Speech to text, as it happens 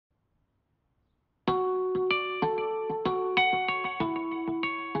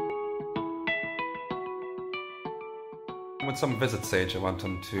When someone visits Sage, I want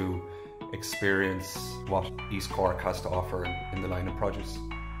them to experience what East Cork has to offer in the line of produce.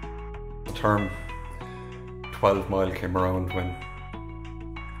 The term 12 mile came around when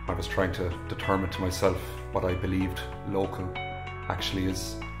I was trying to determine to myself what I believed local actually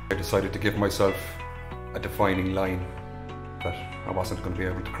is. I decided to give myself a defining line that I wasn't going to be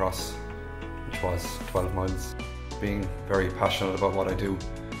able to cross, which was 12 miles. Being very passionate about what I do,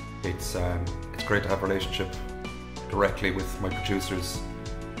 it's great to have a relationship directly with my producers,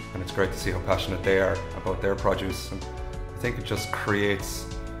 and it's great to see how passionate they are about their produce, and I think it just creates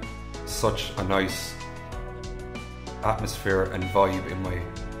such a nice atmosphere and vibe in my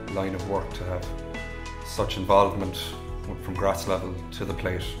line of work to have such involvement from grass level to the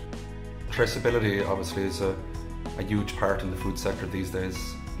plate. Traceability obviously is a huge part in the food sector these days.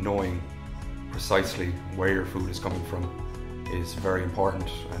 Knowing precisely where your food is coming from is very important,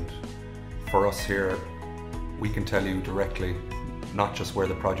 and for us here, we can tell you directly not just where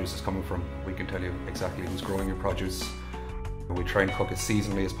the produce is coming from, we can tell you exactly who's growing your produce. We try and cook as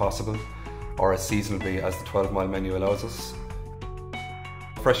seasonally as possible, or as seasonably as the 12 mile menu allows us.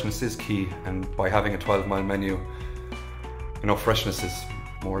 Freshness is key, and by having a 12 mile menu, freshness is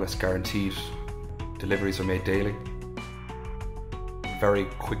more or less guaranteed. Deliveries are made daily. Very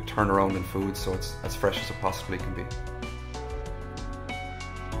quick turnaround in food, so it's as fresh as it possibly can be.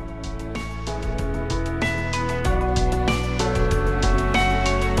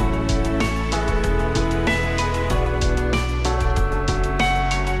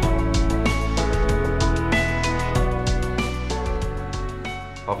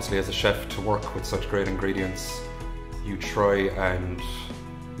 Obviously, as a chef, to work with such great ingredients, you try and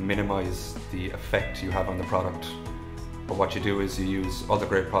minimize the effect you have on the product. But what you do is you use other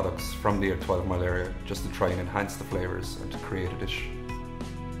great products from the 12 mile area just to try and enhance the flavours and to create a dish.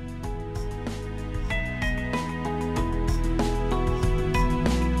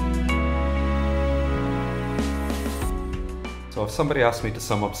 So if somebody asked me to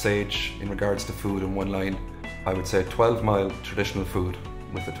sum up Sage in regards to food in one line, I would say 12 mile traditional food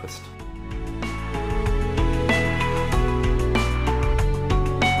with a twist.